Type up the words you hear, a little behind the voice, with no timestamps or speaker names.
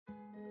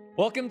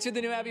Welcome to the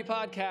New Abbey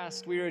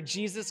Podcast. We are a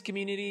Jesus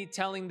community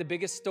telling the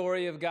biggest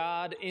story of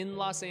God in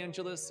Los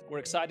Angeles. We're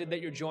excited that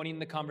you're joining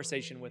the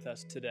conversation with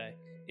us today.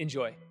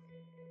 Enjoy.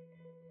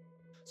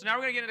 So now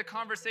we're going to get into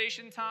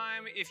conversation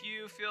time. If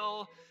you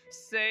feel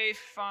safe,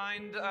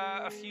 find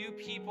a few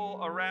people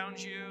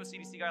around you.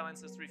 CDC guidelines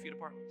says 3 feet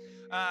apart.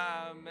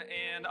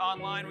 And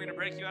online, we're going to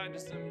break you out into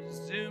some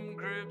Zoom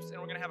groups,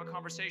 and we're going to have a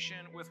conversation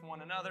with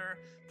one another.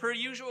 Per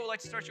usual, we'd like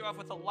to start you off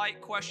with a light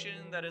question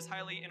that is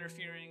highly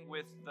interfering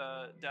with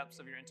the depths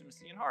of your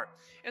intimacy and heart.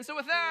 And so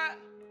with that,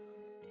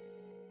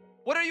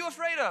 what are you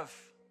afraid of?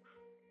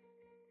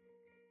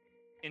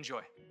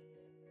 Enjoy.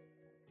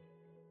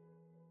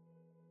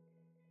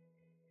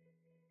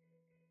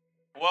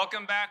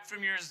 Welcome back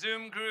from your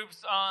Zoom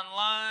groups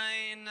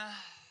online.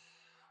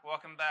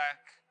 Welcome back,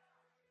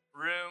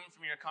 room,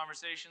 from your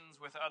conversations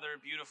with other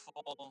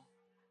beautiful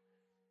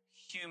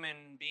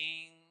human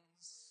beings.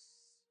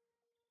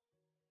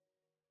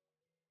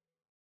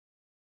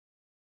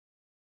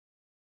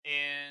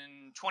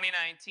 In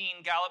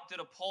 2019, Gallup did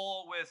a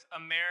poll with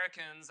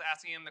Americans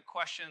asking them the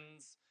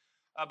questions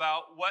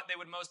about what they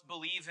would most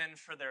believe in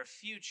for their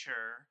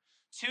future.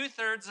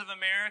 2/3 of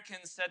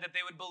Americans said that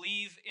they would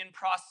believe in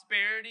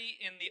prosperity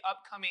in the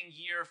upcoming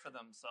year for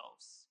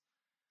themselves.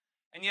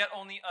 And yet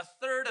only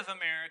 1/3 of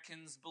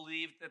Americans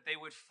believed that they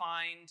would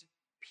find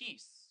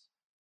peace.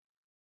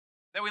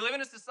 That we live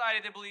in a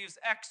society that believes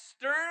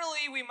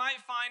externally we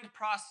might find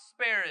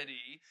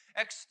prosperity,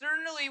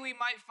 externally we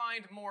might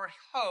find more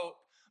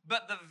hope,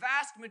 but the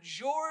vast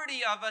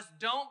majority of us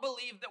don't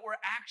believe that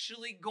we're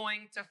actually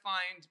going to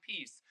find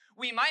peace.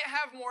 We might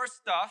have more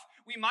stuff.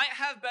 We might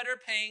have better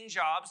paying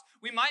jobs.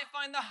 We might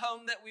find the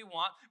home that we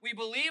want. We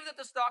believe that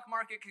the stock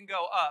market can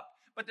go up.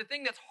 But the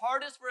thing that's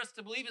hardest for us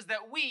to believe is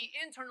that we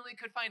internally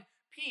could find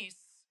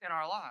peace in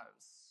our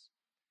lives.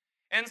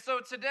 And so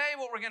today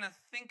what we're going to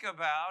think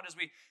about as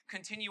we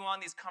continue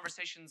on these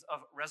conversations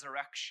of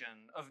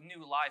resurrection, of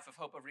new life, of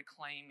hope, of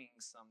reclaiming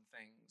some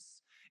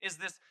things, is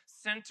this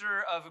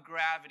center of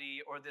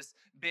gravity, or this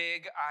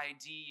big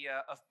idea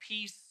of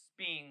peace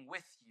being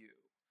with you.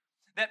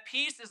 That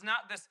peace is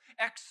not this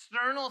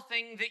external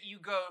thing that you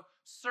go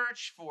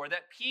search for.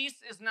 That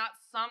peace is not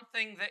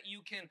something that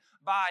you can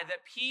buy.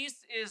 That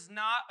peace is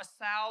not a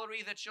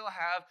salary that you'll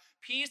have.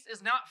 Peace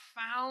is not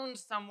found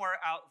somewhere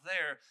out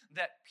there.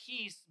 That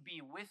peace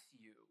be with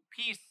you.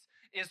 Peace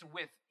is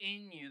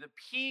within you. The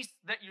peace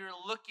that you're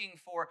looking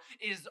for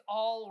is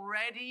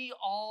already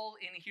all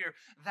in here.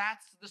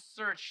 That's the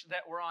search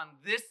that we're on.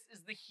 This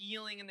is the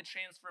healing and the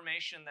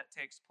transformation that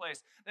takes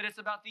place. That it's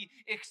about the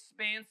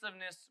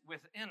expansiveness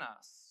within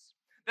us.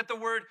 That the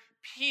word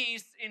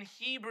peace in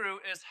Hebrew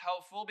is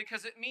helpful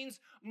because it means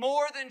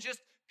more than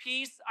just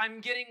peace,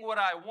 I'm getting what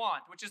I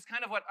want, which is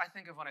kind of what I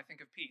think of when I think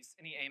of peace.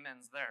 Any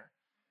amens there?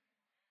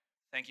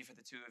 Thank you for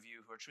the 2 of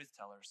you who are truth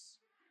tellers.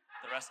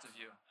 The rest of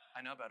you,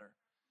 I know better.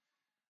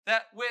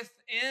 That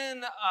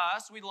within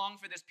us, we long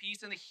for this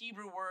peace, and the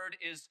Hebrew word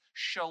is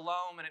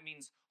shalom, and it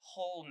means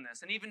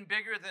wholeness. And even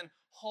bigger than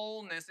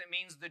wholeness, it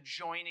means the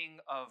joining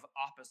of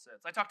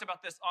opposites. I talked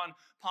about this on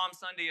Palm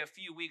Sunday a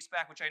few weeks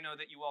back, which I know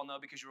that you all know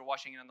because you were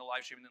watching it on the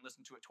live stream and then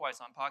listened to it twice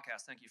on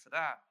podcast. Thank you for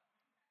that.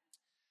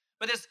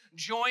 But this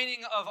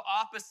joining of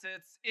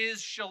opposites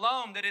is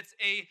shalom, that it's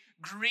a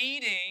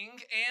greeting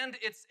and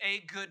it's a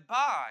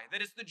goodbye,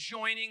 that it's the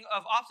joining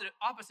of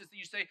opposites, that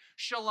you say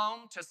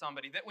shalom to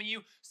somebody, that when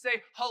you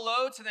say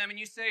hello to them and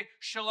you say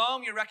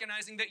shalom, you're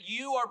recognizing that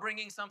you are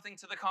bringing something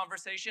to the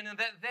conversation and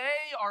that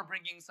they are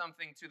bringing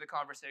something to the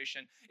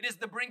conversation. It is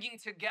the bringing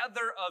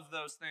together of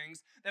those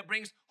things that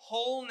brings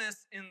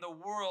wholeness in the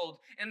world,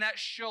 and that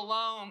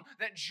shalom,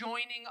 that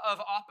joining of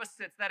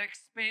opposites, that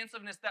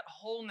expansiveness, that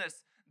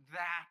wholeness,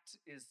 that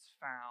is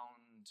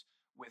found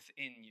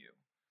within you.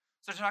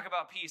 So to talk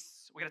about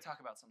peace, we're going to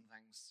talk about some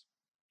things.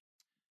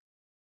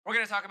 We're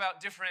going to talk about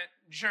different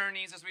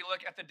journeys as we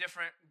look at the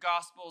different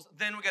gospels.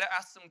 Then we're going to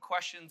ask some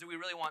questions. Do we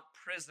really want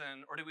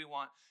prison, or do we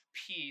want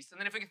peace? And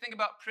then if we can think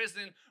about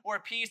prison or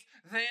peace,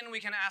 then we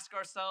can ask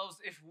ourselves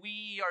if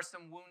we are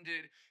some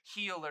wounded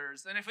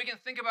healers. And if we can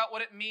think about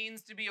what it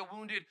means to be a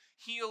wounded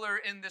healer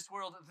in this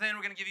world, then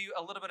we're going to give you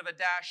a little bit of a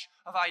dash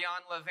of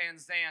Iyanla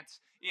Vanzant.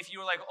 If you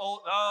were like,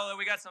 oh,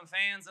 we got some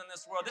fans in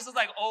this world. This is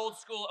like old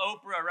school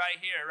Oprah right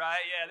here,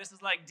 right? Yeah, this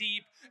is like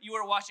deep. You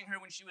were watching her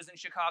when she was in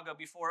Chicago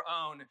before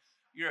OWN.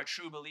 You're a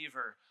true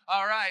believer.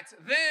 All right,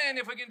 then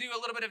if we can do a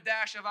little bit of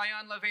dash of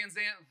Iyanla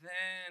Vanzant,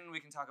 then we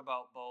can talk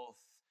about both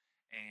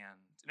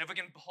and. And if we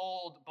can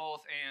hold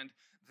both and,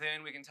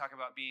 then we can talk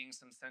about being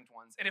some sent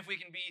ones. And if we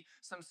can be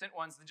some sent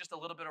ones, then just a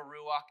little bit of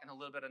ruach and a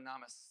little bit of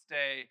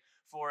namaste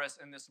for us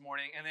in this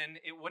morning. And then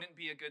it wouldn't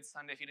be a good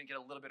Sunday if you didn't get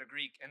a little bit of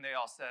Greek. And they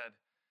all said,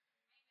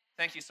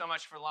 thank you so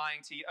much for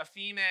lying to you.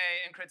 Aphime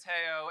and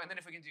krateo. And then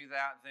if we can do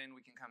that, then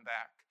we can come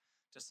back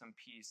to some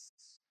peace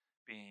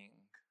being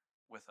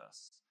with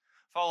us.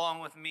 Follow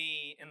along with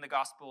me in the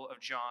Gospel of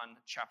John,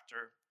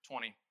 chapter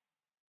 20.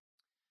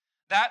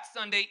 That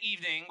Sunday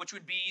evening, which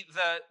would be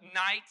the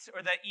night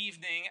or the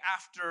evening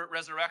after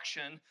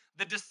resurrection,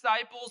 the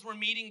disciples were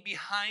meeting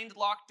behind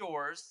locked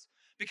doors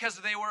because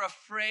they were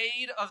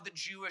afraid of the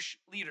Jewish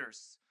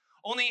leaders.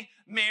 Only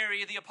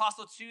Mary, the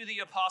apostle to the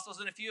apostles,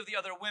 and a few of the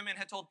other women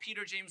had told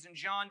Peter, James, and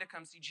John to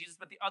come see Jesus,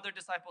 but the other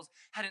disciples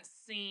hadn't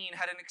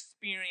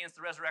experienced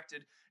the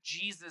resurrected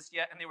Jesus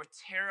yet, and they were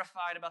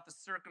terrified about the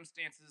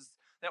circumstances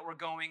that were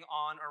going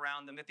on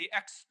around them, that the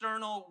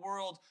external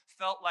world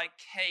felt like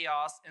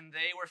chaos, and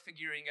they were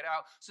figuring it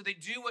out. So they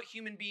do what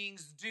human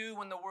beings do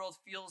when the world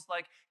feels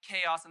like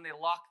chaos, and they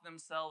lock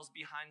themselves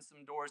behind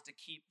some doors to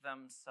keep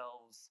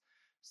themselves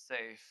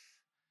safe.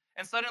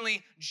 And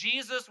suddenly,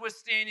 Jesus was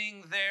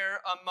standing there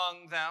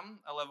among them.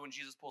 I love when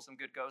Jesus pulls some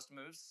good ghost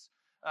moves.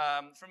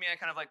 For me, I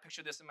kind of like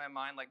picture this in my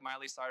mind, like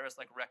Miley Cyrus,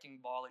 like wrecking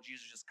ball, like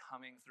Jesus just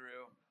coming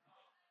through.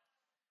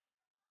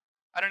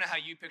 I don't know how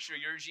you picture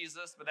your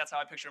Jesus, but that's how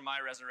I picture my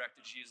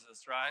resurrected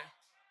Jesus, right?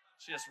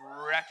 Just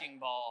wrecking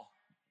ball.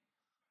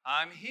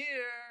 I'm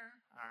here.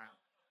 All right.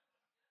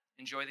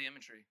 Enjoy the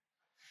imagery.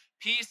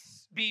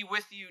 Peace be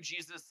with you,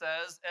 Jesus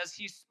says. As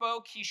he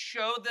spoke, he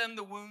showed them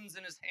the wounds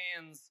in his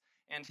hands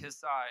and his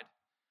side.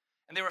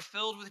 And they were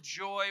filled with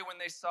joy when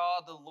they saw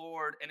the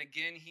Lord. And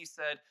again he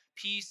said,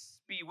 peace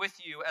be with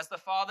you. As the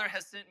Father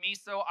has sent me,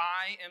 so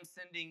I am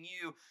sending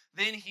you.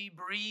 Then he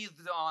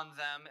breathed on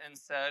them and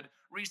said,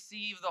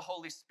 receive the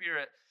Holy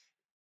Spirit.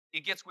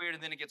 It gets weird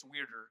and then it gets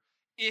weirder.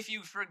 If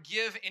you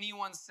forgive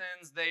anyone's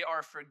sins, they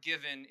are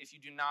forgiven. If you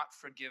do not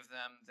forgive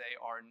them, they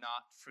are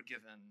not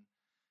forgiven.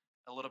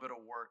 A little bit of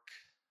work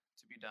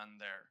to be done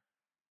there.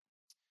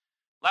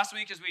 Last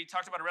week, as we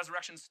talked about a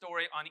resurrection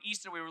story on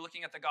Easter, we were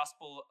looking at the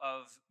Gospel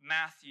of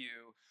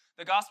Matthew.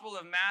 The Gospel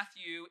of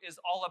Matthew is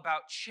all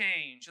about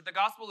change. The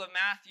Gospel of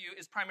Matthew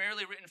is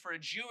primarily written for a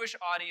Jewish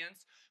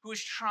audience who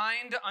is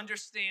trying to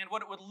understand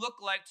what it would look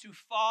like to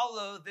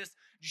follow this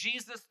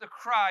Jesus the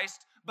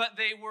Christ, but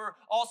they were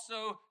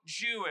also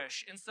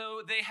Jewish. And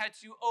so they had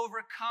to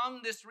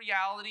overcome this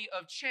reality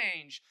of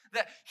change,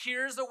 that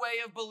here's a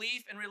way of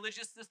belief and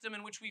religious system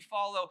in which we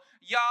follow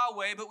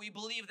Yahweh, but we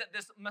believe that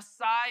this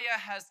Messiah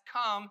has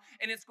come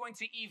and it's going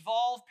to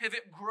evolve,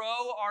 pivot,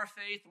 grow our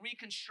faith,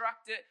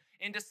 reconstruct it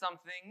into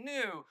something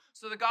new.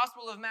 So the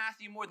Gospel of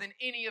Matthew, more than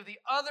any of the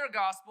other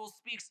Gospels,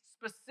 speaks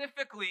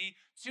specifically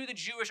to the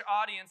Jewish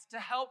audience to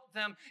help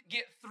them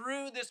get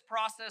through this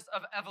process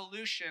of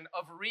evolution,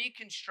 of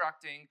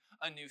reconstructing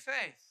a new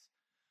faith.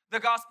 The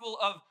Gospel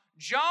of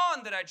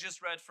John that I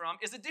just read from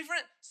is a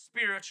different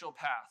spiritual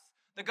path.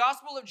 The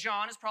Gospel of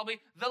John is probably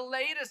the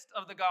latest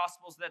of the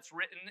Gospels that's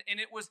written, and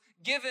it was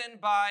given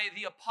by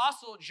the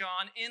Apostle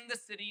John in the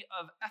city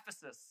of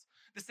Ephesus.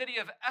 The city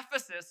of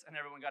Ephesus, and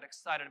everyone got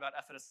excited about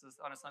Ephesus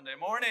on a Sunday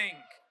morning,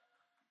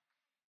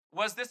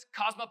 was this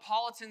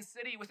cosmopolitan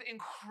city with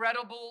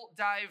incredible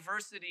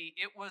diversity.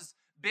 It was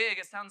big.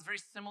 It sounds very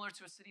similar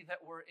to a city that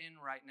we're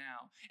in right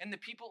now. And the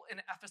people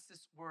in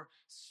Ephesus were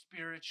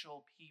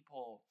spiritual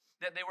people,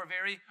 that they were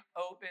very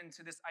open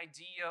to this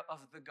idea of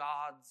the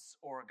gods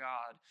or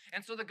God.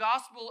 And so the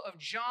Gospel of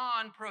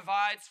John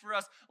provides for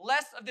us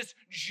less of this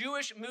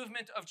Jewish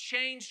movement of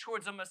change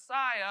towards a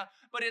Messiah,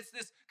 but it's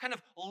this kind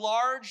of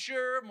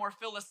larger, more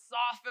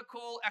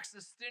philosophical,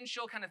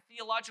 existential, kind of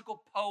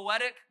theological,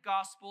 poetic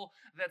gospel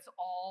that's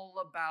all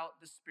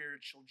about the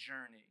spiritual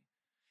journey.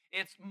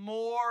 It's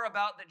more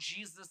about that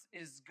Jesus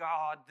is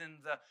God than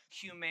the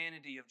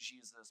humanity of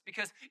Jesus.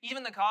 Because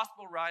even the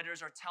gospel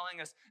writers are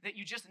telling us that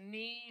you just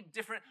need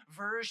different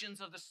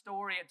versions of the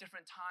story at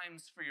different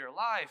times for your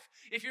life.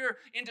 If you're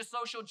into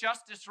social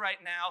justice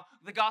right now,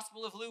 the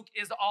Gospel of Luke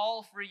is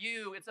all for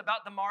you. It's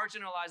about the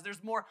marginalized.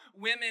 There's more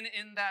women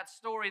in that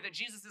story, that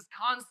Jesus is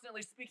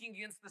constantly speaking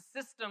against the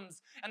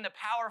systems and the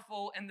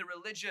powerful and the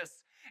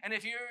religious. And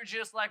if you're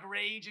just like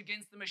Rage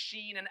Against the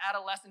Machine and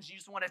adolescence, you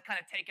just want to kind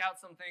of take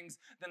out some things,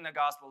 then the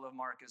Gospel of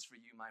Mark is for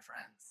you, my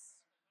friends.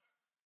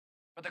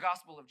 But the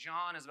Gospel of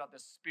John is about the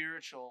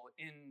spiritual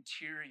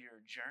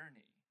interior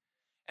journey.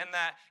 And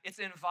that it's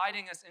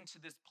inviting us into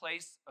this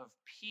place of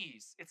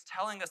peace. It's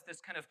telling us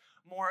this kind of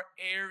more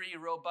airy,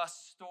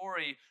 robust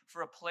story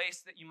for a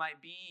place that you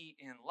might be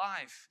in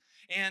life.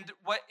 And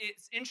what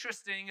it's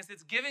interesting is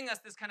it's giving us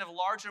this kind of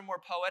larger, more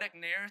poetic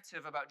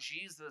narrative about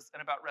Jesus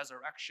and about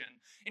resurrection.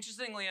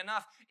 Interestingly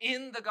enough,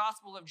 in the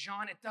Gospel of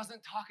John, it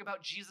doesn't talk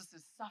about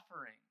Jesus'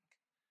 suffering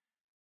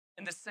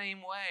in the same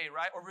way,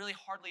 right? Or really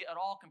hardly at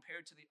all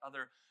compared to the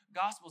other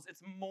Gospels.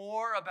 It's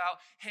more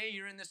about, hey,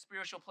 you're in this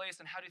spiritual place,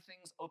 and how do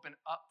things open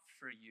up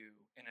for you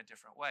in a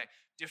different way?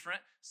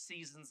 Different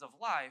seasons of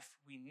life,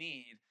 we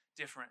need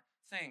different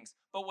things.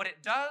 But what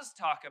it does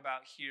talk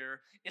about here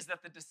is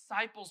that the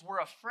disciples were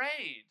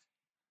afraid.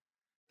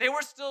 They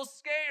were still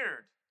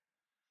scared.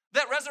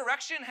 That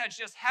resurrection had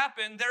just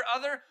happened. Their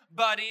other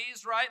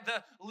buddies, right,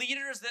 the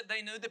leaders that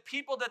they knew, the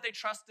people that they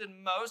trusted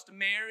most,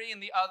 Mary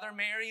and the other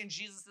Mary and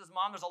Jesus'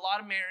 mom, there's a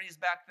lot of Marys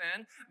back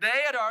then,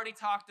 they had already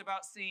talked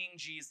about seeing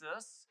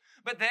Jesus,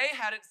 but they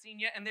hadn't seen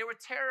yet, and they were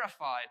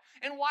terrified.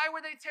 And why were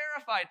they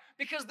terrified?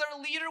 Because their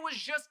leader was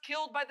just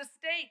killed by the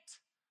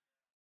state.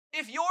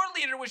 If your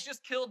leader was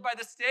just killed by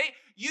the state,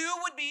 you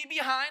would be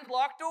behind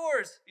locked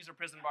doors. These are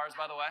prison bars,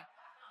 by the way.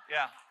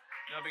 Yeah,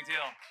 no big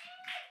deal.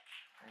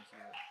 Thank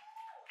you.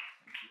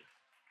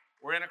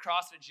 We're in a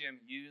CrossFit gym.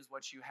 Use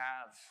what you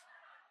have.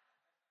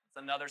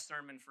 It's another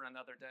sermon for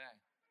another day.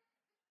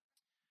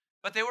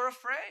 But they were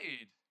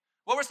afraid.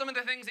 What were some of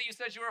the things that you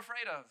said you were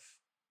afraid of?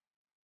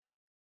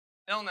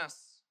 Illness.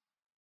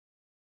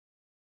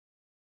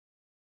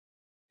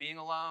 Being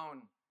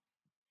alone.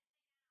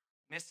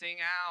 Missing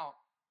out.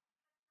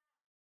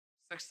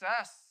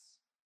 Success.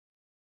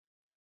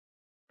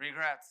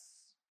 Regrets.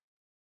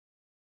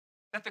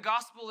 That the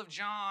Gospel of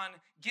John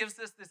gives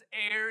us this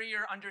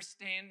airier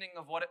understanding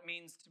of what it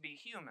means to be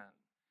human.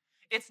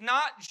 It's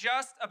not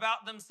just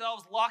about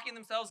themselves locking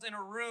themselves in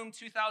a room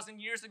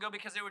 2,000 years ago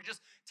because they were just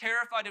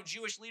terrified of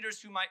Jewish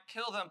leaders who might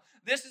kill them.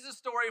 This is a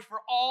story for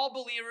all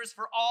believers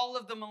for all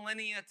of the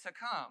millennia to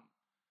come.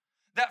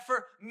 That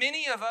for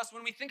many of us,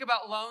 when we think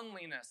about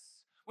loneliness,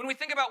 when we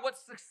think about what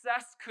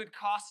success could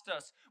cost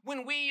us,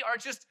 when we are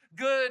just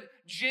good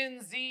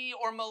Gen Z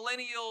or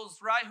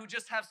millennials, right, who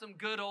just have some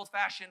good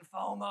old-fashioned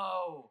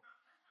FOMO,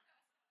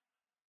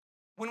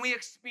 when we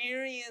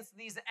experience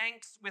these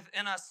angst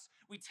within us,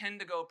 we tend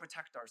to go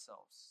protect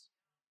ourselves.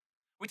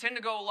 We tend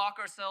to go lock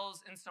ourselves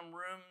in some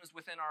rooms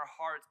within our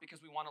hearts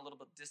because we want a little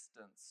bit of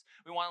distance.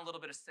 We want a little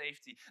bit of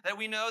safety. That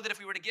we know that if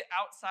we were to get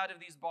outside of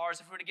these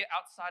bars, if we were to get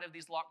outside of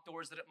these locked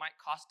doors, that it might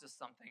cost us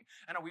something.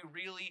 And are we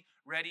really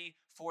ready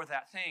for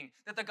that thing?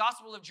 That the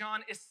Gospel of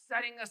John is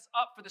setting us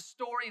up for the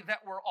story that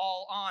we're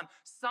all on.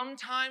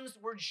 Sometimes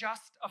we're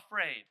just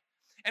afraid.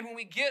 And when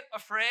we get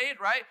afraid,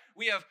 right,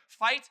 we have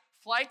fight,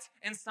 flight,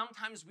 and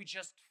sometimes we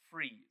just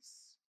freeze.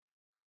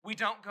 We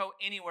don't go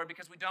anywhere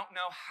because we don't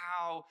know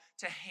how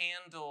to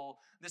handle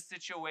the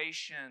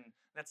situation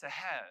that's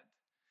ahead.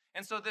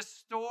 And so this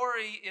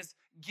story is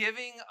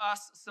giving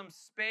us some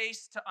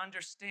space to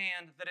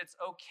understand that it's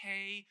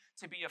okay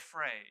to be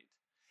afraid.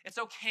 It's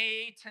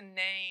okay to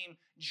name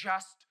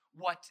just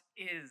what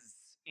is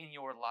in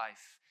your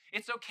life.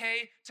 It's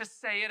okay to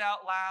say it out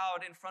loud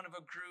in front of a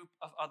group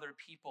of other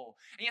people.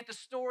 And yet the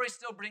story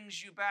still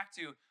brings you back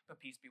to, but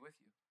peace be with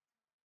you.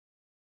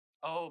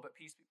 Oh, but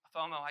peace be,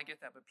 FOMO, I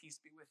get that, but peace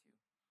be with you.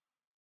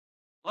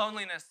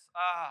 Loneliness,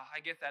 I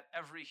get that.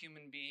 Every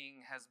human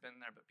being has been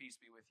there, but peace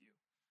be with you.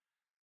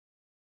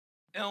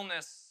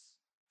 Illness,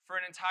 for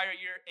an entire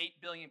year,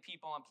 8 billion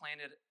people on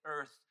planet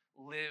Earth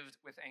lived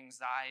with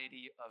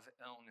anxiety of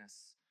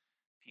illness.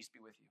 Peace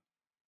be with you.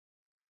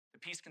 The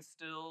peace can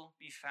still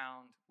be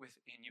found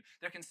within you.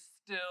 There can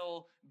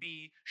still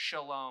be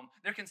shalom.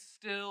 There can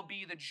still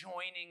be the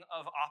joining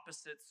of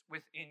opposites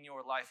within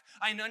your life.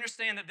 I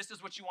understand that this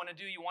is what you want to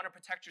do. You want to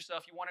protect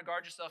yourself. You want to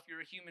guard yourself.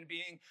 You're a human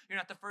being. You're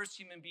not the first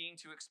human being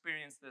to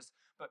experience this,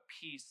 but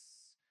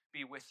peace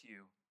be with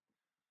you.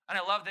 And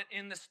I love that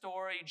in the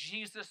story,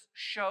 Jesus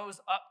shows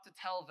up to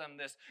tell them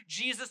this.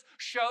 Jesus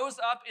shows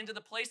up into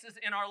the places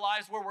in our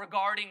lives where we're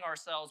guarding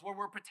ourselves, where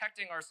we're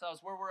protecting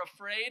ourselves, where we're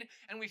afraid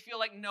and we feel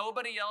like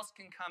nobody else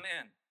can come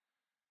in.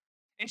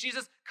 And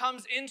Jesus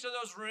comes into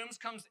those rooms,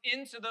 comes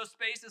into those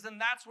spaces, and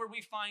that's where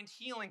we find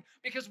healing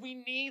because we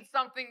need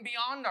something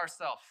beyond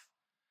ourselves.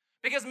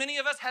 Because many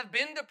of us have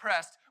been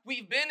depressed.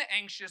 We've been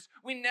anxious.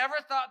 We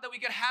never thought that we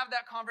could have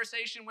that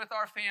conversation with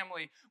our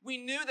family. We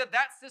knew that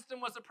that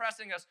system was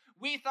oppressing us.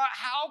 We thought,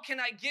 how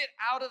can I get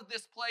out of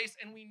this place?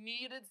 And we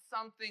needed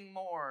something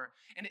more.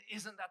 And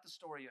isn't that the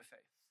story of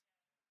faith?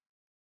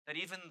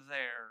 That even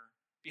there,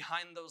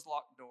 behind those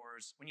locked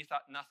doors, when you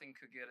thought nothing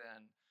could get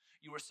in,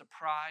 you were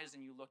surprised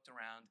and you looked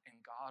around and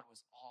God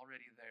was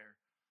already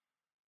there.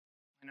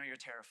 I know you're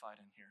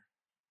terrified in here.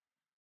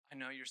 I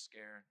know you're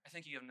scared. I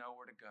think you have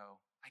nowhere to go.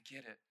 I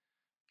get it.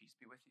 Peace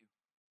be with you.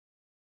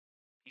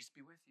 Peace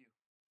be with you.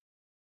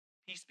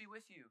 Peace be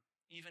with you,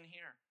 even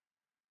here.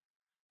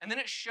 And then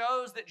it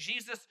shows that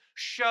Jesus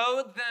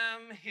showed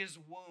them his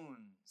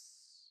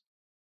wounds.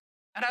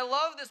 And I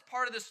love this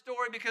part of the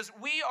story because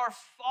we are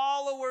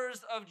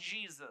followers of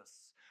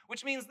Jesus,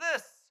 which means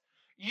this: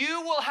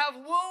 you will have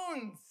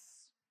wounds.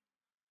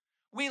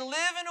 We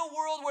live in a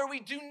world where we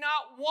do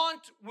not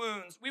want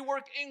wounds. We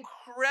work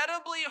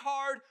incredibly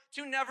hard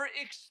to never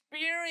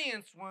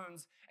experience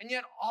wounds, and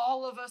yet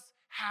all of us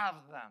have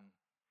them.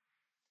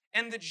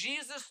 And the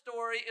Jesus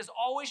story is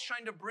always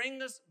trying to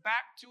bring us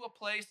back to a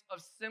place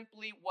of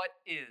simply what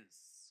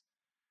is.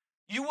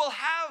 You will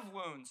have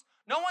wounds.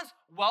 No one's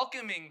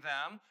welcoming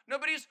them.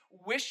 Nobody's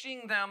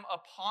wishing them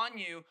upon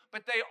you,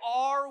 but they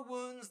are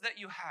wounds that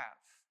you have.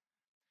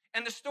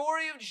 And the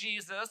story of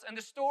Jesus and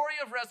the story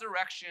of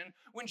resurrection,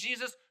 when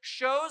Jesus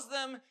shows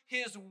them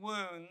his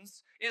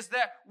wounds, is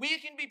that we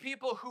can be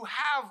people who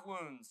have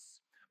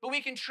wounds, but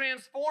we can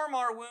transform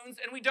our wounds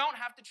and we don't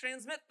have to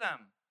transmit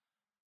them.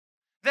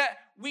 That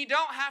we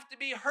don't have to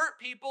be hurt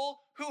people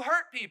who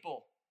hurt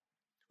people.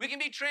 We can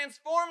be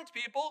transformed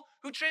people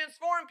who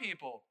transform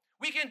people.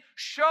 We can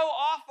show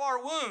off our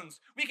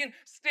wounds. We can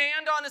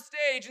stand on a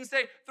stage and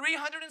say,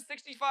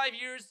 365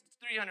 years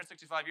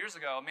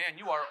ago, man,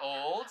 you are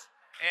old.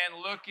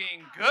 And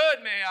looking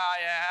good, may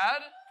I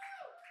add.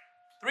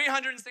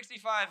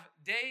 365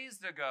 days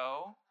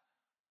ago,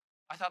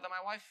 I thought that my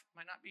wife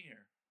might not be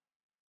here.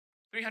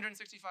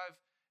 365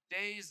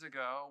 days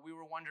ago, we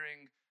were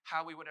wondering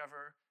how we would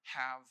ever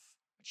have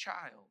a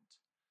child.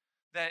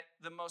 that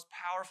the most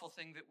powerful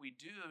thing that we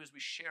do is we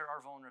share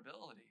our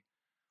vulnerability.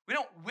 We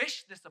don't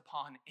wish this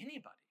upon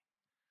anybody,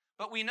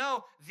 but we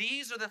know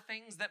these are the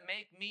things that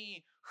make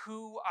me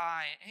who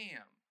I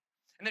am.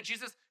 And that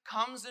Jesus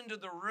comes into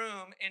the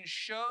room and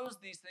shows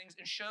these things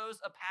and shows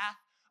a path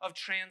of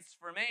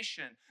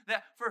transformation.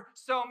 That for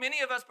so many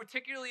of us,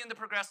 particularly in the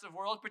progressive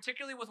world,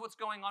 particularly with what's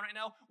going on right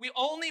now, we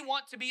only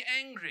want to be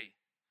angry.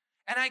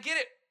 And I get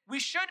it. We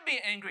should be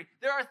angry.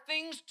 There are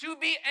things to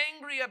be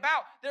angry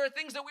about. There are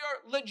things that we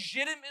are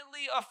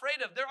legitimately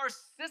afraid of. There are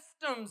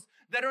systems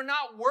that are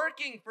not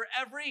working for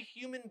every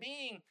human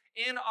being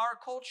in our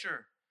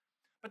culture.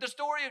 But the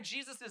story of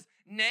Jesus is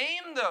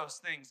name those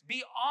things.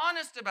 Be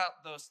honest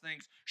about those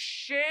things.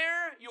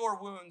 Share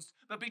your wounds,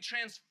 but be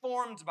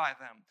transformed by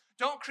them.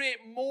 Don't create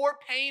more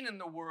pain in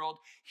the world.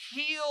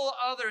 Heal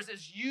others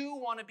as you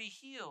want to be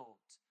healed.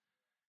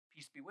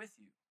 Peace be with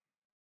you.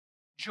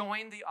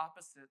 Join the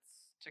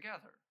opposites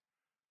together.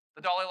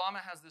 The Dalai Lama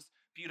has this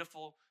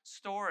beautiful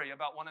story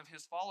about one of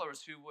his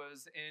followers who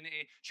was in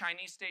a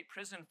Chinese state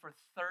prison for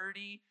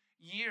 30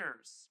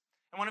 years.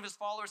 And one of his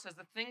followers says,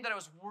 the thing that I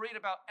was worried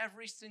about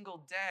every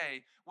single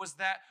day was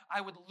that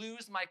I would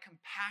lose my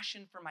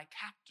compassion for my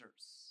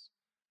captors.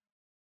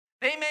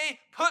 They may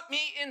put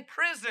me in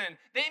prison.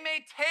 They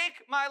may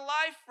take my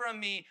life from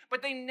me,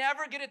 but they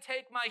never get to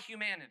take my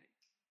humanity.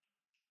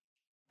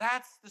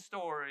 That's the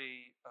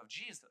story of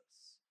Jesus.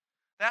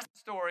 That's the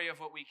story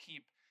of what we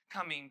keep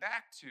coming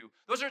back to.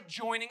 Those are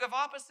joining of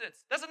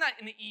opposites. That's not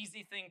an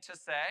easy thing to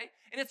say,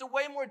 and it's a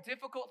way more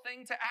difficult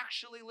thing to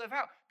actually live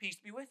out. Peace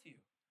be with you.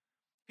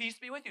 Peace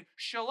be with you.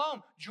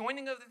 Shalom,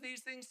 joining of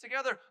these things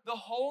together, the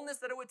wholeness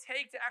that it would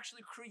take to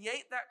actually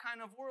create that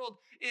kind of world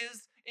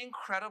is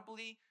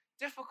incredibly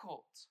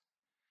difficult.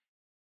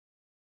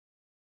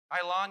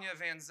 Ilania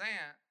Van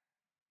Zandt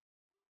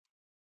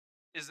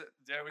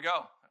there we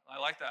go. I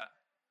like that.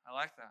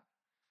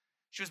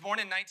 She was born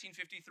in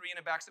 1953 in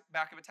the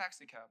back of a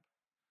taxi cab.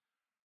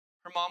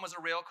 Her mom was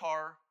a rail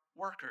car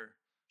worker.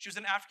 She was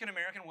an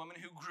African-American woman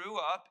who grew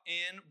up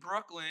in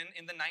Brooklyn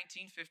in the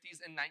 1950s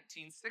and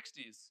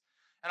 1960s.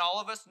 And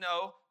all of us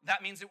know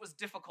that means it was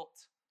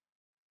difficult.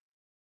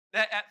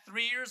 That at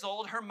 3 years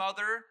old, her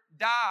mother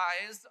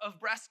dies of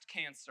breast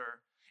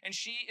cancer. And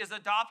she is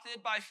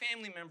adopted by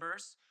family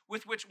members,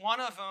 with which one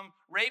of them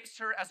rapes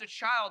her as a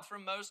child for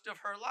most of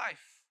her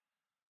life.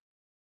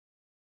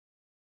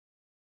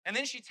 And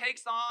then she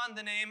takes on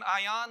the name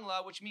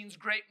Iyanla, which means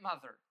great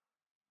mother.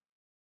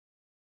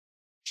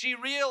 She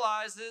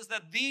realizes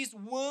that these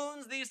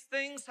wounds, these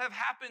things have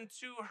happened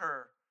to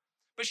her.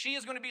 But she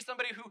is going to be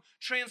somebody who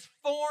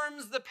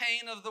transforms the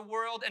pain of the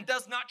world and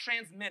does not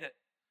transmit it.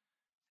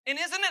 And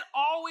isn't it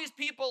always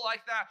people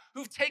like that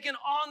who've taken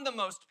on the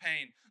most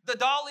pain? The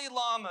Dalai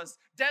Lamas,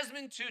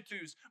 Desmond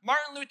Tutus,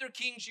 Martin Luther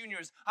King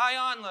Jr.'s,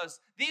 Iyanlas.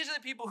 These are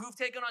the people who've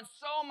taken on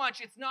so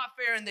much it's not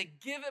fair, and they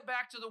give it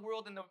back to the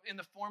world in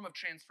the form of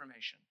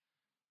transformation.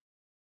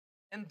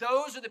 And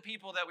those are the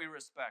people that we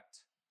respect.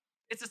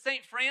 It's the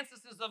St.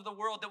 Francis's of the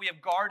world that we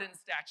have garden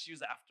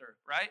statues after,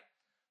 right?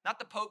 Not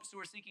the popes who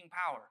are seeking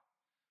power.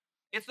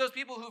 It's those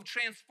people who've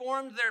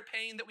transformed their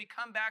pain that we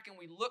come back and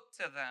we look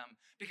to them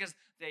because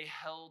they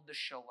held the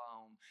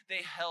shalom.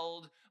 They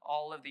held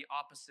all of the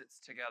opposites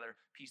together.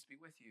 Peace be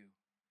with you.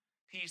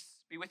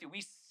 Peace be with you.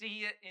 We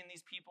see it in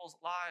these people's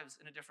lives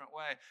in a different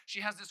way.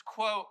 She has this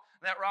quote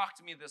that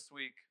rocked me this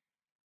week.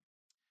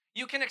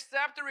 You can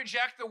accept or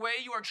reject the way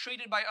you are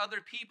treated by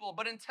other people,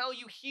 but until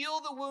you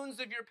heal the wounds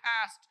of your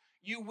past,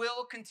 you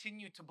will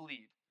continue to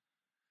bleed.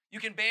 You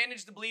can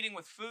bandage the bleeding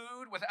with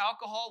food, with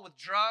alcohol, with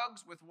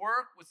drugs, with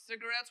work, with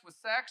cigarettes, with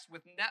sex,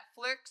 with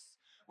Netflix,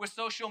 with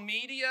social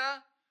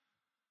media,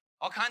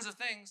 all kinds of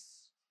things.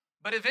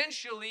 But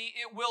eventually,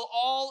 it will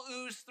all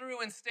ooze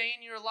through and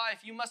stain your life.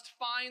 You must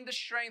find the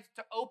strength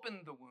to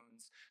open the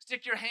wounds.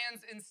 Stick your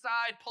hands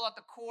inside, pull out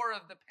the core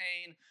of the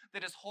pain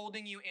that is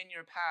holding you in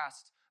your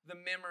past, the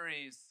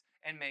memories,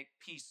 and make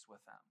peace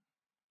with them.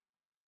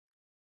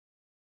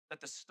 That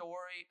the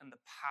story and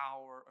the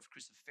power of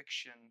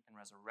crucifixion and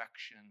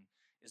resurrection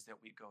is that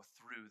we go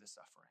through the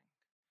suffering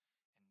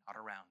and not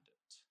around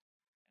it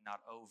and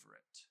not over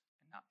it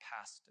and not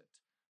past it.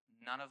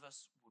 None of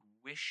us would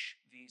wish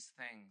these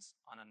things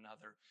on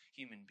another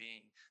human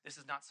being.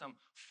 This is not some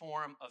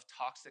form of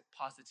toxic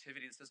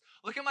positivity that says,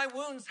 look at my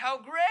wounds,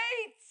 how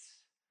great!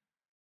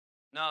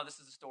 No, this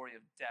is a story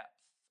of depth,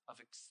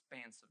 of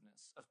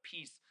expansiveness, of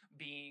peace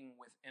being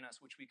within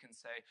us, which we can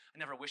say, I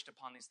never wished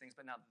upon these things,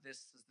 but now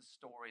this is the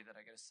story that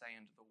I get to say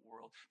into the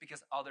world because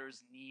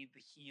others need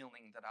the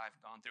healing that I've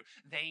gone through.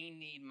 They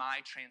need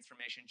my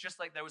transformation, just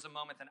like there was a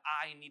moment that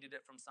I needed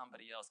it from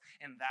somebody else.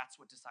 And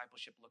that's what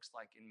discipleship looks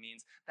like and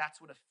means.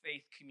 That's what a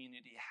faith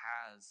community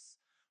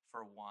has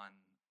for one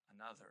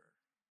another.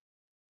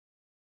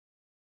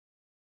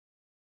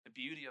 The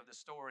beauty of the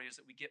story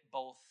is that we get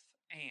both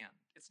and.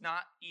 It's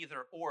not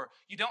either or.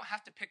 You don't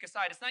have to pick a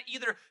side. It's not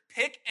either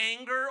pick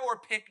anger or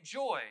pick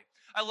joy.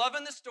 I love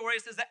in the story,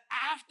 it says that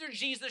after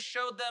Jesus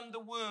showed them the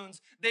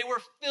wounds, they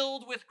were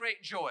filled with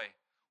great joy.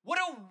 What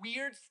a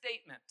weird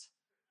statement,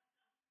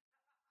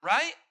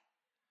 right?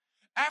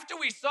 After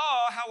we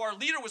saw how our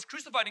leader was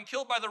crucified and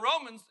killed by the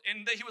Romans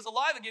and that he was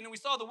alive again, and we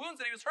saw the wounds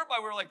that he was hurt by,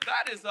 we were like,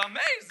 that is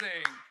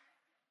amazing.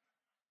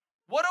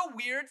 What a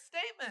weird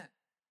statement.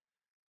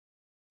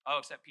 Oh,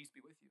 except peace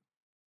be with you.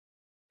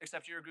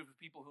 Except you're a group of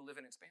people who live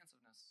in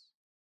expansiveness.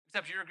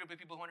 Except you're a group of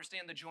people who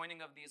understand the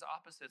joining of these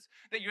opposites.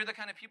 That you're the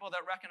kind of people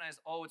that recognize,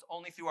 oh, it's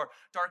only through our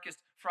darkest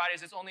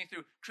Fridays, it's only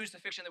through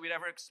crucifixion that we'd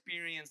ever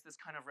experience this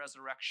kind of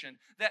resurrection.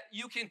 That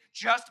you can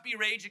just be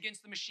rage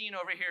against the machine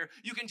over here.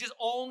 You can just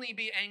only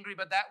be angry,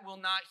 but that will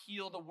not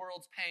heal the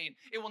world's pain.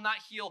 It will not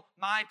heal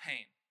my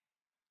pain.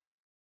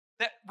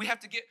 That we have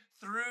to get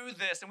through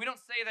this, and we don't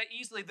say that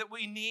easily, that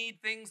we need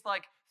things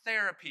like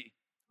therapy.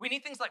 We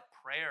need things like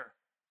prayer.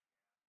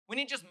 We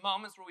need just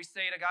moments where we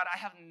say to God, I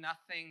have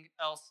nothing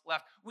else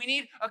left. We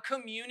need a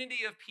community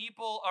of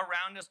people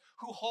around us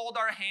who hold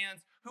our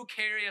hands, who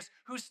carry us,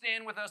 who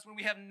stand with us when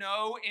we have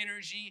no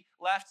energy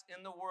left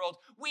in the world.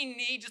 We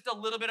need just a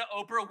little bit of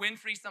Oprah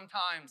Winfrey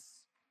sometimes.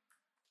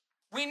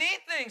 We need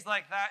things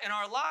like that in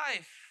our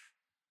life.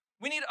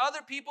 We need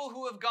other people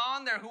who have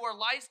gone there, who are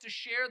lights to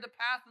share the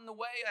path and the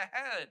way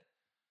ahead.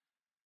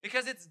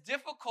 Because it's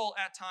difficult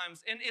at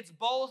times, and it's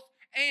both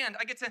and.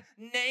 I get to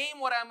name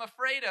what I'm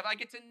afraid of. I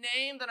get to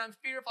name that I'm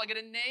fearful. I get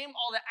to name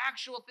all the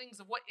actual things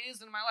of what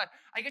is in my life.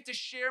 I get to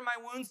share my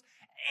wounds,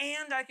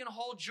 and I can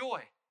hold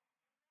joy.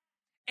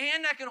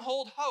 And I can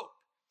hold hope.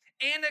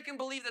 And I can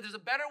believe that there's a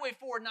better way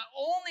forward, not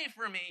only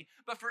for me,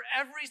 but for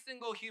every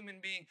single human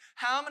being.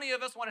 How many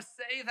of us want to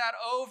say that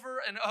over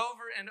and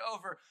over and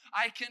over?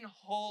 I can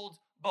hold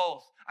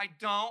both. I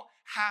don't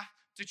have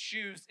to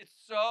choose. It's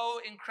so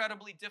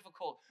incredibly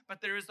difficult, but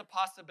there is a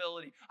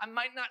possibility. I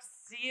might not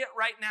see it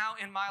right now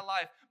in my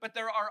life, but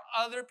there are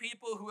other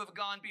people who have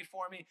gone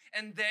before me,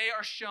 and they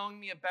are showing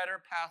me a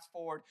better path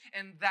forward.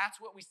 And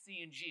that's what we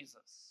see in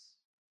Jesus.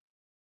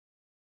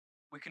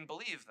 We can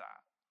believe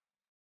that.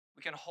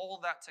 We can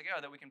hold that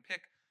together, that we can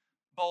pick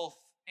both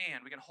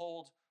and. We can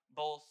hold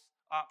both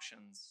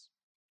options.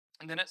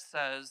 And then it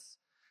says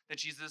that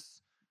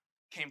Jesus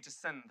came to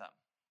send them.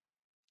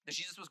 That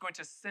Jesus was going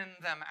to send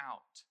them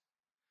out.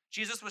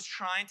 Jesus was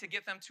trying to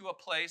get them to a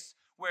place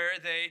where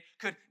they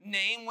could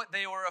name what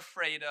they were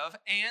afraid of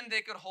and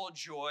they could hold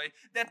joy,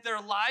 that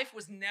their life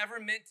was never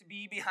meant to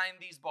be behind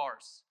these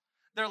bars.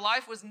 Their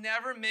life was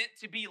never meant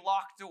to be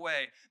locked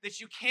away,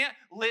 that you can't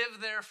live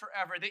there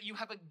forever, that you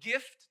have a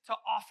gift to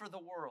offer the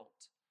world.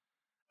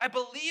 I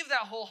believe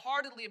that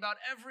wholeheartedly about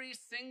every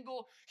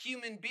single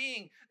human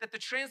being, that the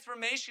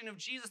transformation of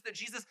Jesus, that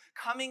Jesus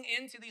coming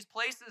into these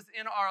places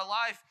in our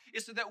life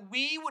is so that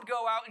we would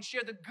go out and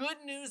share the good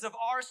news of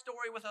our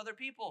story with other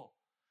people.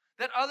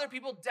 That other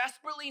people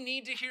desperately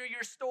need to hear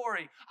your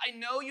story. I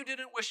know you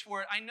didn't wish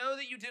for it. I know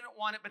that you didn't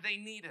want it, but they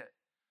need it.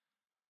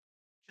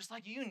 Just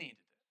like you needed it.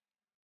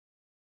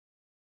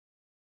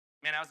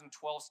 Man, I was in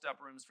 12-step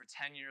rooms for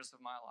 10 years of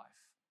my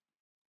life.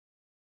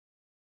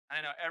 And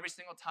I know every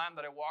single time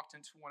that I walked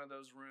into one of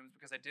those rooms,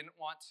 because I didn't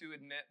want to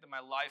admit that my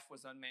life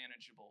was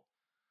unmanageable,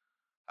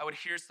 I would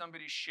hear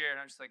somebody share,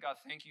 and I'm just like, God,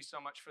 thank you so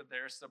much for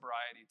their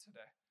sobriety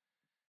today.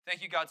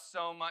 Thank you, God,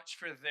 so much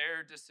for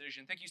their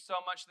decision. Thank you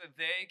so much that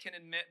they can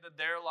admit that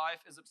their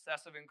life is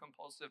obsessive and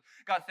compulsive.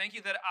 God, thank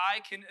you that I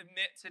can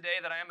admit today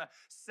that I am a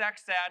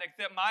sex addict,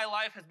 that my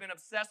life has been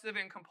obsessive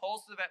and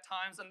compulsive at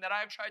times, and that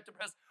I've tried to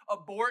press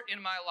abort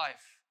in my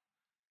life.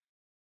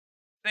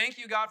 Thank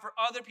you, God, for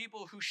other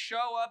people who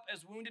show up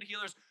as wounded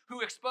healers, who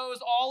expose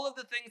all of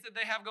the things that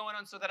they have going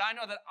on so that I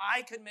know that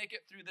I can make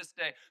it through this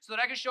day, so that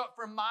I can show up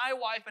for my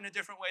wife in a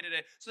different way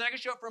today, so that I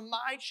can show up for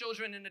my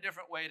children in a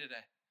different way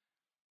today.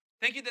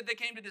 Thank you that they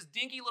came to this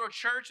dinky little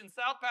church in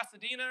South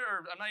Pasadena,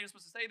 or I'm not even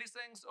supposed to say these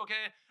things,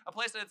 okay, a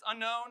place that's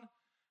unknown,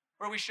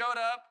 where we showed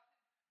up,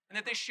 and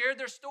that they shared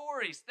their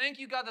stories. Thank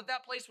you, God, that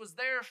that place was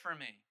there for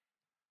me.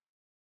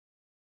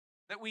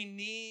 That we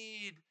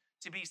need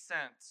to be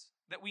sent.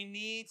 That we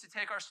need to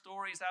take our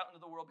stories out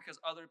into the world because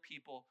other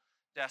people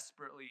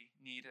desperately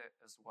need it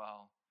as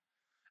well.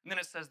 And then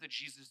it says that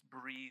Jesus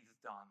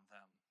breathed on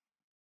them.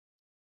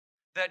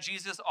 That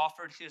Jesus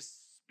offered his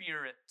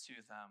Spirit to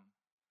them.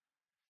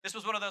 This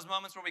was one of those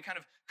moments where we kind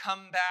of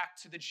come back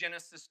to the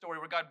Genesis story,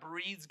 where God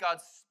breathes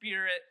God's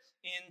Spirit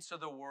into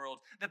the world.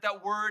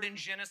 That word in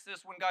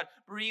Genesis, when God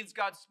breathes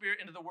God's Spirit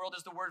into the world,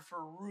 is the word for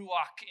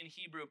ruach in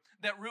Hebrew.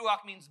 That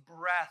ruach means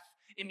breath.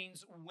 It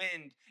means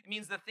wind. It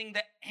means the thing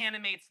that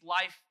animates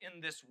life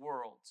in this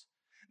world.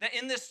 That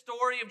in this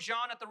story of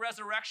John at the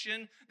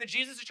resurrection, that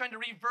Jesus is trying to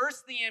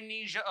reverse the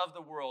amnesia of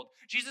the world.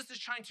 Jesus is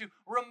trying to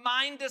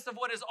remind us of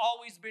what has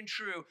always been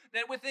true.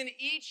 That within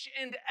each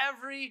and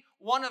every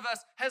one of us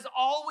has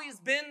always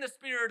been the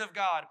Spirit of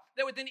God.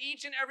 That within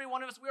each and every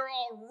one of us, we are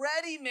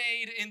already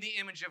made in the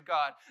image of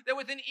God. That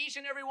within each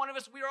and every one of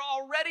us, we are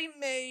already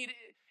made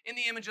in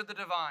the image of the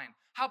divine.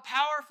 How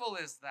powerful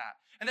is that?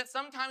 And that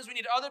sometimes we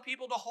need other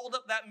people to hold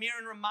up that mirror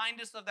and remind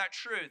us of that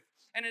truth.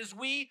 And as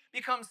we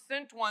become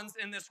sent ones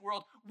in this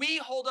world, we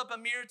hold up a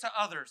mirror to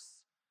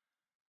others.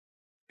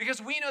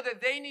 Because we know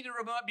that they need to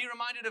be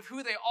reminded of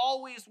who they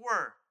always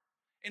were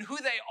and who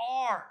they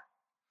are,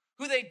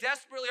 who they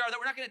desperately are, that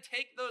we're not going to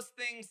take those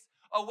things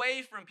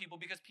away from people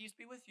because peace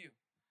be with you.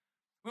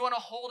 We want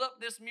to hold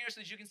up this mirror so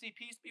that you can see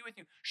peace be with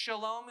you.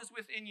 Shalom is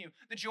within you.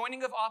 The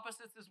joining of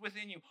opposites is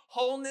within you.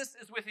 Wholeness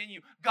is within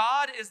you.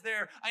 God is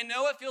there. I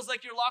know it feels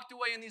like you're locked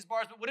away in these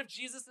bars, but what if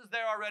Jesus is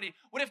there already?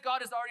 What if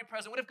God is already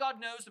present? What if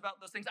God knows about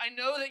those things? I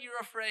know that you're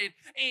afraid,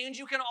 and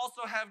you can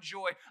also have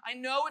joy. I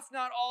know it's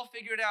not all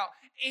figured out,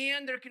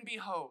 and there can be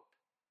hope.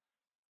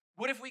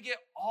 What if we get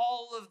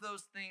all of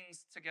those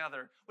things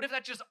together? What if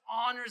that just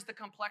honors the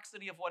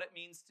complexity of what it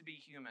means to be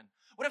human?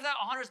 What if that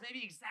honors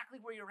maybe exactly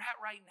where you're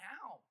at right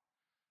now?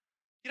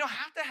 You don't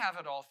have to have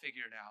it all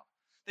figured out.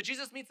 That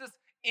Jesus meets us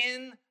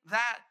in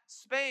that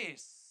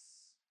space.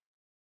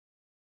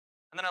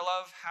 And then I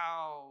love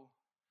how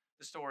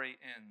the story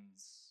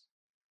ends.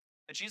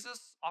 That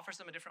Jesus offers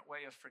them a different way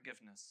of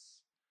forgiveness.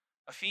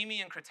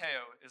 Aphemi and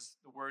krateo is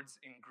the words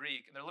in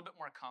Greek, and they're a little bit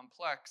more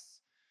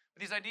complex.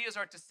 But these ideas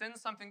are to send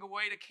something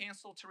away, to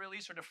cancel, to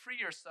release, or to free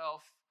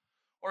yourself,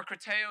 or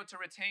krateo, to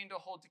retain, to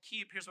hold, to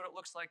keep. Here's what it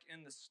looks like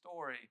in the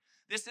story.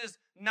 This is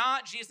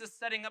not Jesus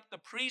setting up the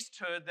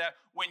priesthood that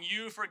when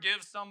you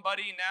forgive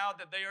somebody, now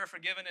that they are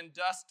forgiven and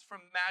dust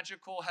from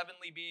magical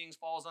heavenly beings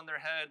falls on their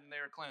head and they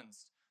are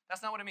cleansed.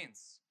 That's not what it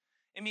means.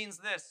 It means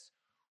this.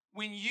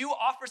 When you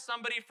offer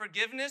somebody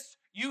forgiveness,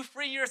 you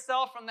free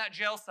yourself from that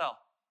jail cell.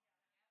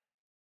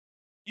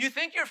 You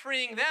think you're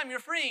freeing them, you're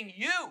freeing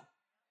you.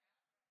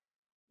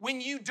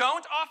 When you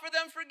don't offer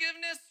them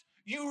forgiveness,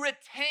 you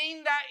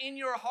retain that in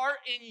your heart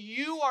and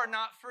you are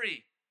not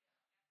free.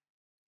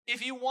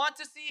 If you want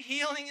to see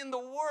healing in the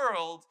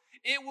world,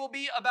 it will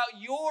be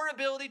about your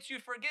ability to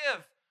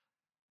forgive.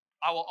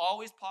 I will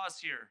always pause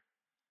here.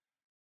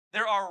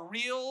 There are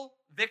real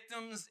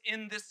victims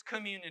in this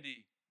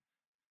community.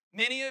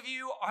 Many of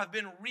you have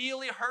been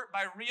really hurt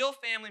by real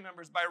family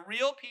members, by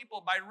real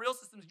people, by real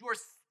systems. You are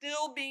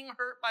still being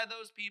hurt by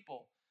those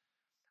people.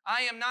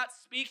 I am not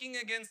speaking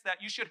against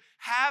that. You should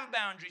have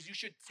boundaries. You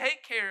should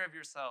take care of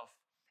yourself.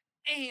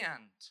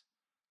 And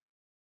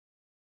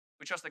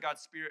we trust that God's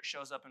Spirit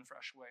shows up in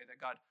fresh way,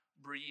 that God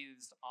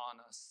breathes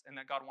on us, and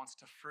that God wants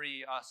to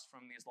free us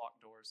from these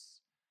locked doors.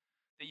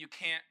 That you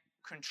can't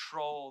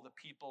control the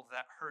people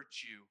that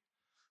hurt you,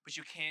 but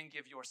you can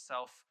give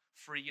yourself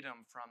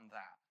freedom from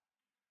that.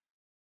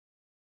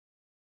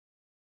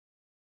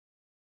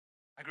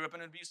 I grew up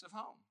in an abusive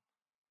home.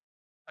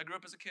 I grew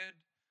up as a kid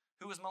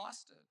who was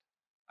molested.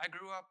 I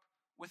grew up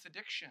with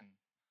addiction.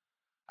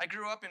 I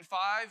grew up in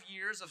 5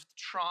 years of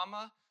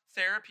trauma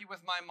therapy with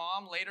my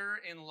mom later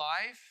in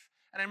life.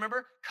 And I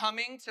remember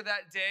coming to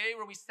that day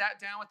where we sat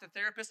down with the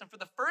therapist, and for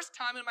the first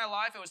time in my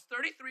life, I was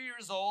 33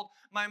 years old.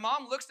 My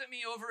mom looks at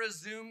me over a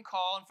Zoom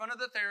call in front of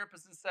the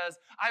therapist and says,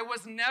 "I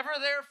was never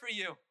there for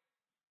you.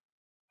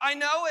 I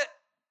know it.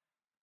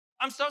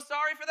 I'm so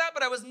sorry for that,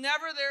 but I was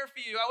never there for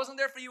you. I wasn't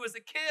there for you as a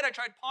kid. I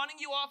tried pawning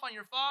you off on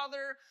your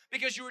father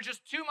because you were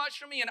just too much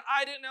for me and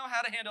I didn't know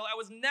how to handle it. I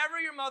was never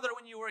your mother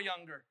when you were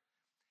younger."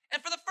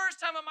 And for the first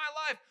time in my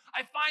life,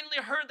 I finally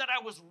heard that I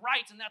was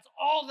right, and that's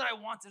all that I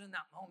wanted in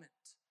that moment.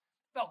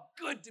 It felt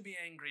good to be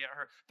angry at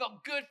her. It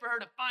felt good for her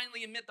to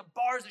finally admit the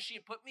bars that she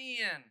had put me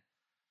in.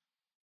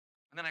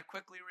 And then I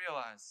quickly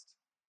realized,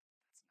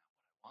 that's not what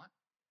I want.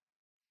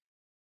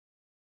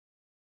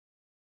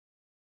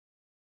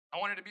 I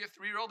wanted to be a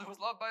 3-year-old who was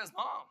loved by his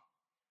mom.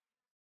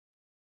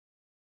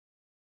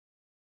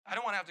 I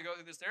don't want to have to go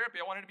through this therapy.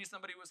 I wanted to be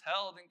somebody who was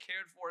held and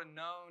cared for and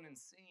known and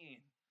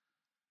seen.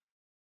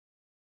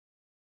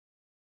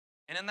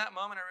 And in that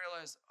moment, I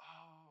realized,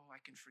 oh, I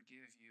can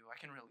forgive you. I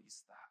can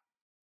release that.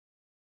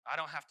 I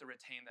don't have to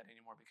retain that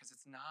anymore because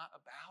it's not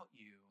about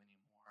you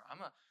anymore.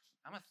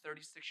 I'm a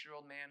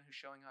 36-year-old man who's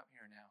showing up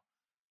here now.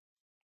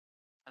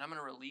 And I'm going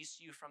to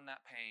release you from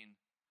that pain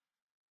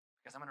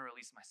because I'm going to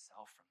release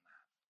myself from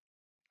that.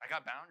 I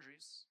got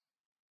boundaries.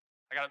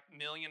 I got 1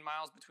 million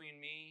miles between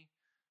me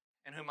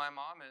and who my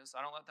mom is.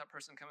 I don't let that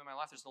person come in my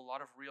life. There's a lot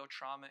of real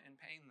trauma and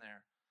pain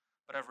there.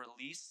 But I've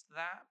released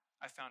that.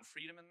 I found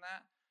freedom in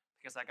that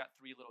because I got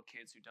 3 little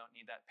kids who don't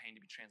need that pain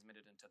to be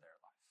transmitted into their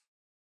life.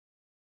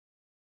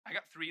 I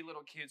got 3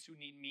 little kids who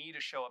need me to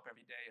show up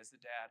every day as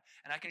the dad.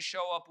 And I can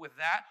show up with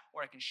that,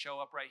 or I can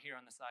show up right here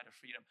on the side of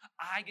freedom.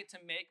 I get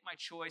to make my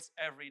choice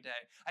every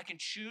day. I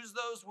can choose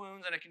those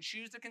wounds, and I can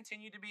choose to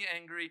continue to be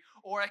angry,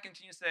 or I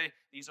continue to say,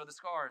 these are the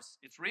scars.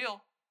 It's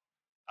real.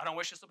 I don't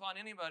wish this upon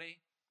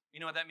anybody. You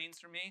know what that means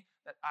for me?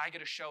 That I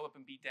get to show up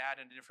and be dad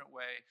in a different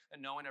way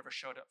that no one ever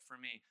showed up for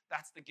me.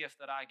 That's the gift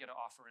that I get to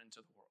offer into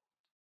the world.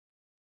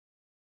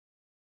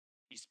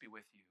 Peace be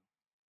with you.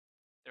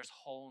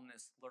 There's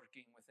wholeness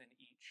lurking within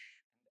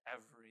each and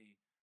every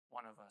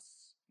one of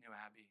us, New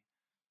Abbey.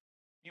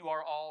 You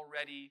are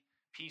already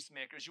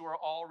peacemakers. You are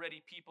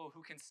already people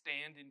who can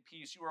stand in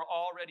peace. You are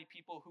already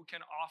people who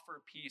can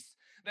offer peace.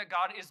 That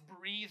God is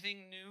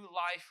breathing new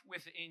life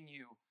within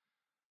you.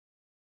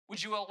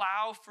 Would you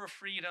allow for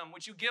freedom?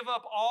 Would you give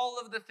up all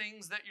of the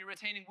things that you're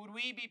retaining? Would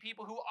we be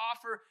people who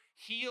offer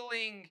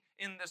healing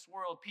in this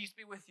world? Peace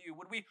be with you.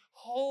 Would we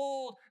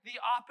hold the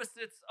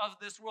opposites of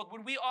this world?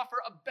 Would we offer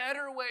a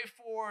better way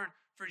forward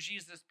for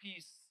Jesus?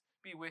 Peace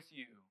be with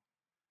you.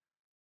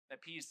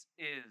 That peace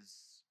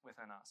is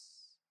within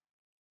us.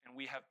 and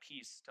we have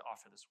peace to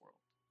offer this world.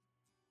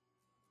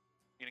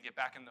 You're going to get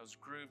back in those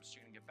groups.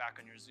 You're going to get back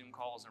on your Zoom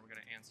calls, and we're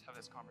going to have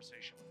this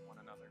conversation with one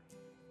another.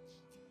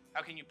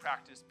 How can you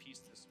practice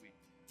peace this week?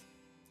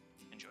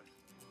 Enjoy.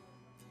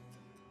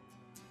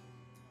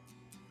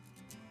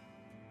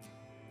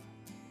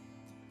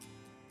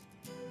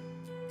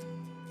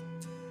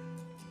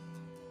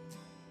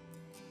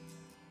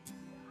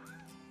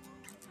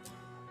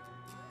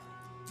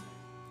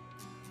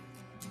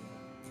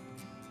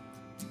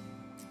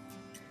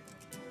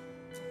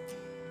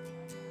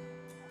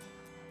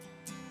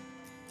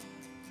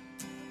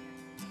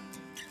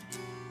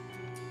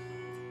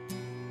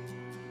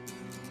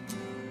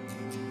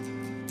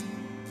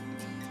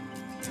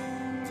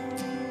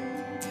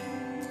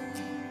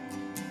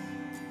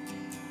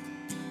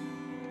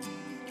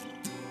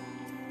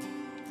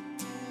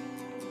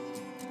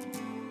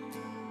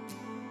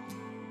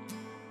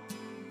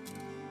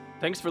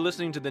 Thanks for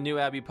listening to the New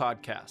Abbey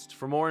podcast.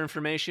 For more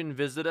information,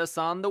 visit us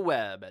on the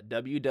web at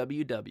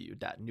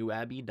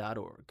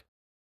www.newabbey.org.